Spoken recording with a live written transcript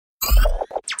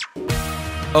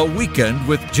A Weekend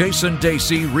with Jason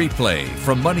Dacey replay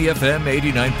from Money FM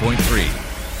 89.3.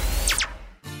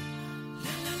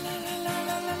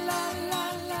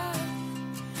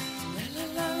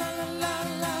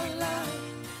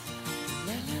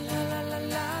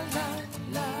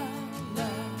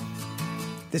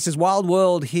 This is Wild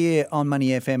World here on Money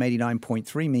FM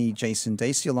 89.3. Me, Jason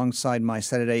Dacey, alongside my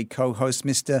Saturday co-host,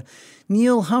 Mr.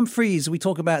 Neil Humphreys. We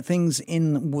talk about things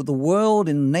in the world,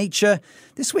 in nature.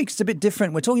 This week's a bit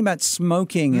different. We're talking about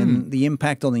smoking and the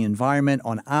impact on the environment,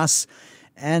 on us.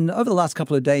 And over the last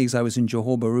couple of days, I was in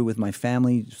Johor Bahru with my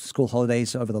family, school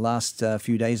holidays over the last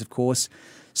few days, of course.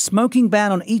 Smoking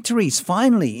ban on eateries,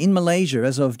 finally, in Malaysia.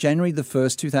 As of January the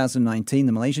 1st, 2019,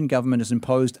 the Malaysian government has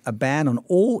imposed a ban on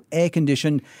all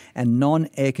air-conditioned and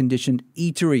non-air-conditioned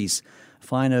eateries. A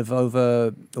fine of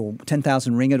over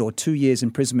 10,000 ringgit or 2 years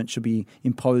imprisonment should be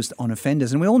imposed on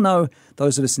offenders. And we all know,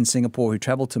 those of us in Singapore who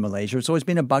travel to Malaysia, it's always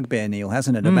been a bugbear, Neil,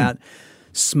 hasn't it, about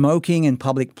smoking in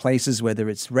public places, whether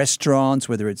it's restaurants,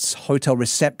 whether it's hotel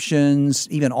receptions,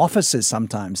 even offices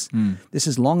sometimes. This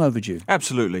is long overdue.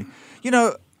 Absolutely. You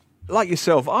know, like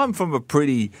yourself, I'm from a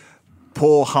pretty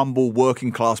poor, humble,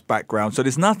 working class background, so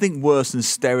there's nothing worse than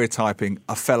stereotyping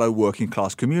a fellow working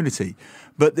class community.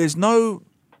 But there's no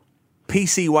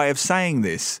PC way of saying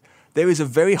this. There is a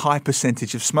very high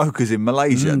percentage of smokers in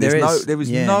Malaysia. There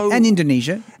is no... And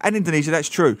Indonesia. And Indonesia, that's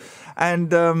true.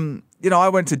 And... you know, I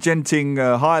went to Genting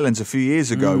Highlands a few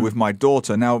years ago with my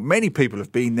daughter. Now, many people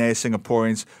have been there,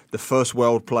 Singaporeans, the first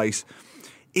world place.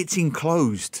 It's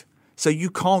enclosed, so you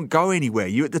can't go anywhere.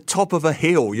 You're at the top of a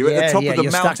hill. You're at the top of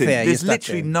the mountain. There's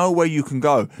literally nowhere you can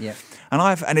go. Yeah.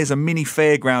 And there's a mini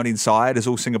fairground inside, as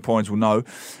all Singaporeans will know.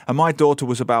 And my daughter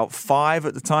was about 5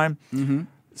 at the time.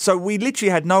 So we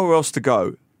literally had nowhere else to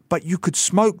go. But you could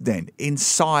smoke then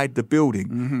inside the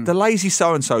building. The lazy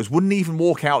so-and-sos wouldn't even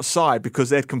walk outside because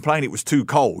they'd complain it was too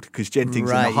cold because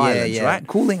Genting's in the Highlands, right?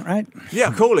 Cooling, right?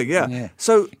 Yeah, cooling, yeah.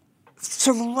 So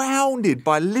surrounded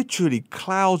by literally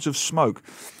clouds of smoke.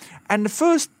 And the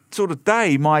first sort of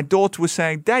day, my daughter was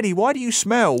saying, "Daddy, why do you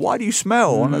smell? Why do you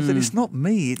smell?" And I said, "It's not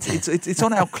me. It's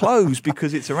on our clothes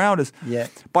because it's around us." Yeah.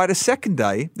 By the second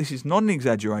day, this is not an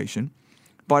exaggeration,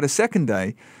 by the second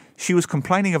day, she was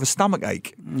complaining of a stomach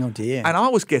ache. Oh dear! And I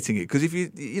was getting it because if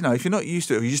you're not used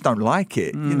to it, or you just don't like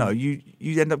it,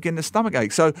 you end up getting a stomach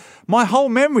ache. So my whole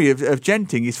memory of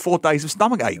Genting is 4 days of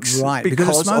stomach aches, right?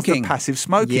 Because of the passive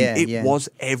smoking. It was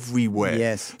everywhere.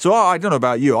 Yes. So I don't know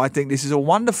about you. I think this is a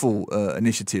wonderful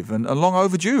initiative and long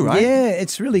overdue, right? Yeah,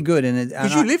 it's really good.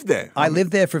 Because you lived there. I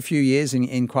lived there for a few years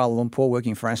in Kuala Lumpur,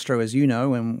 working for Astro, as you know,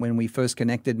 when we first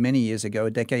connected many years ago,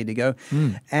 a decade ago,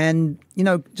 and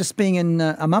just being in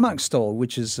a mamak stall,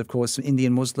 which is, of course,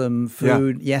 Indian Muslim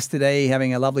food, yesterday,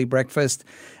 having a lovely breakfast.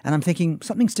 And I'm thinking,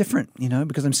 something's different,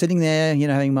 because I'm sitting there,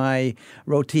 having my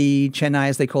roti chennai,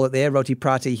 as they call it there, roti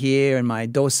prati here, and my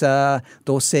dosa,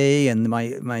 and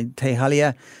my teh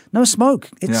halia. No smoke.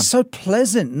 It's so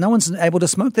pleasant. No one's able to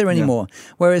smoke there anymore.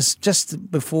 Whereas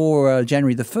just before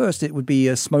January the 1st, it would be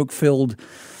a smoke-filled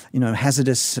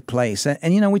hazardous place.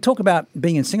 And, we talk about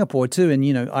being in Singapore too. And,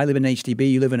 I live in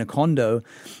HDB, you live in a condo,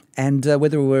 and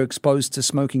whether we're exposed to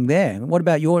smoking there. What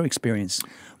about your experience?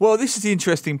 Well, this is the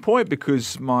interesting point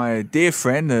because my dear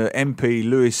friend, MP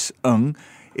Louis Ng,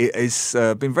 has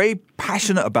been very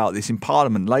passionate about this in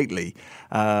Parliament lately,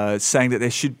 saying that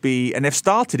there should be, and they've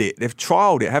started it, they've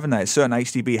trialled it, haven't they, at certain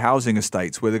HDB housing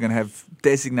estates where they're going to have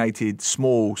designated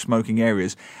small smoking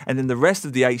areas, and then the rest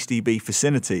of the HDB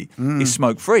vicinity is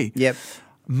smoke-free. Yep.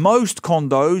 Most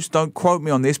condos, don't quote me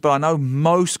on this, but I know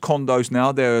most condos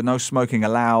now, there are no smoking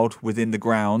allowed within the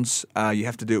grounds. You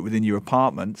have to do it within your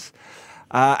apartments.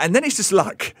 And then it's just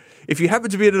luck. If you happen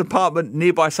to be in an apartment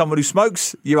nearby someone who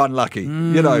smokes, you're unlucky.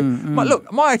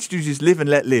 Look, my attitude is live and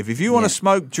let live. If you want to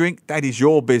smoke, drink, that is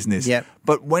your business. Yep.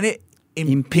 But when it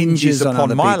impinges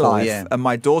upon my life and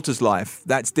my daughter's life,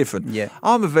 that's different. Yeah.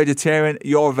 I'm a vegetarian,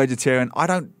 you're a vegetarian. I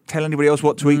don't tell anybody else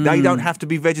what to eat. They don't have to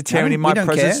be vegetarian in my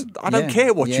presence. I don't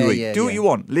care what you eat. Do what you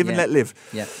want. Live and let live.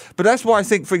 Yeah. But that's why I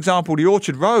think, for example, the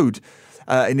Orchard Road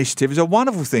initiative is a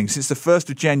wonderful thing. Since the 1st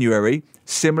of January,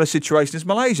 similar situation as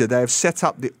Malaysia. They have set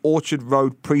up the Orchard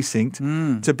Road precinct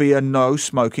to be a no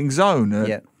smoking zone,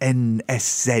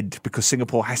 NSZ, because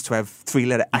Singapore has to have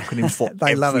 3-letter acronyms for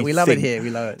everything. Love it. We love it here. We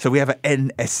love it. So we have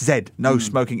an NSZ, no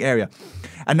smoking area.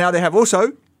 And now they have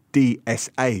also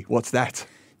DSA. What's that?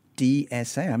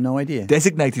 DSA? I have no idea.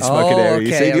 Designated smoking area.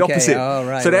 You see, the opposite. Oh,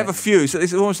 right, so they have a few. So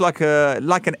it's almost like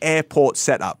an airport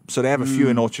setup. So they have a few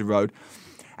in Orchard Road.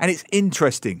 And it's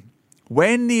interesting.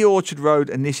 When the Orchard Road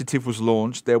initiative was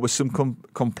launched, there were some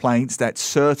complaints that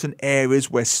certain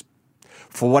areas where,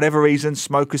 for whatever reason,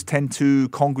 smokers tend to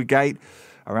congregate,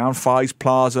 around Faiz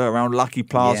Plaza, around Lucky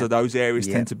Plaza, Yeah. those areas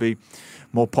Yeah. tend to be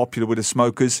more popular with the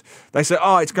smokers. They say,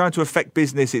 oh, it's going to affect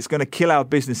business. It's going to kill our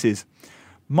businesses.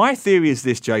 My theory is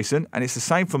this, Jason, and it's the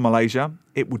same for Malaysia.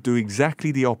 It will do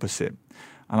exactly the opposite.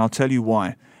 And I'll tell you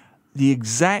why. The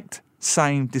exact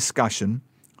same discussion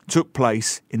took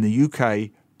place in the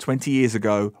UK 20 years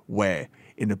ago. Where?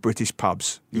 In the British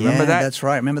pubs. You remember that? That's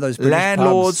right. Remember those British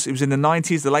Landlords, pubs? it was in the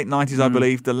 90s, the late 90s, I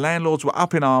believe. The landlords were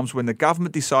up in arms when the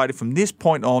government decided from this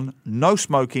point on, no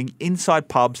smoking inside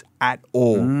pubs at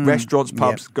all. Restaurants,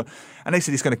 pubs. And they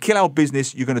said, it's going to kill our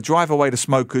business. You're going to drive away the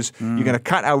smokers. You're going to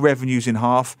cut our revenues in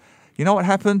half. You know what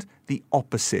happened? The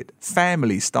opposite.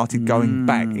 Families started going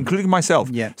back, including myself,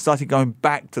 started going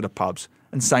back to the pubs.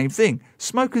 And same thing.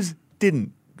 Smokers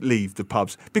didn't leave the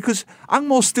pubs because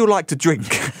Angmors still like to drink.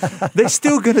 They're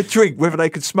still going to drink whether they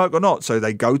could smoke or not. So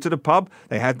they go to the pub,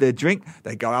 they have their drink,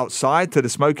 they go outside to the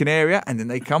smoking area, and then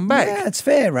they come back. Yeah, it's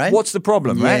fair, right? What's the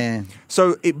problem, Yeah. right?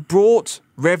 So it brought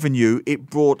revenue, it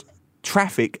brought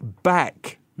traffic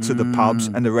back to the pubs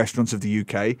and the restaurants of the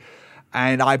UK.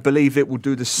 And I believe it will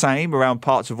do the same around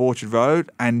parts of Orchard Road.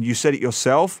 And you said it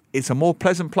yourself, it's a more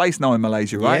pleasant place now in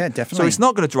Malaysia, right? Yeah, definitely. So it's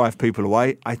not going to drive people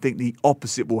away. I think the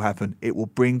opposite will happen. It will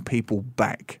bring people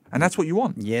back. And that's what you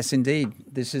want. Yes, indeed.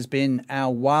 This has been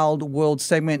our Wild World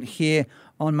segment here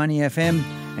on Money FM.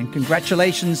 And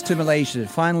congratulations to Malaysia,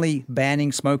 finally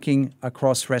banning smoking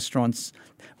across restaurants.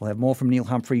 We'll have more from Neil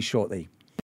Humphreys shortly.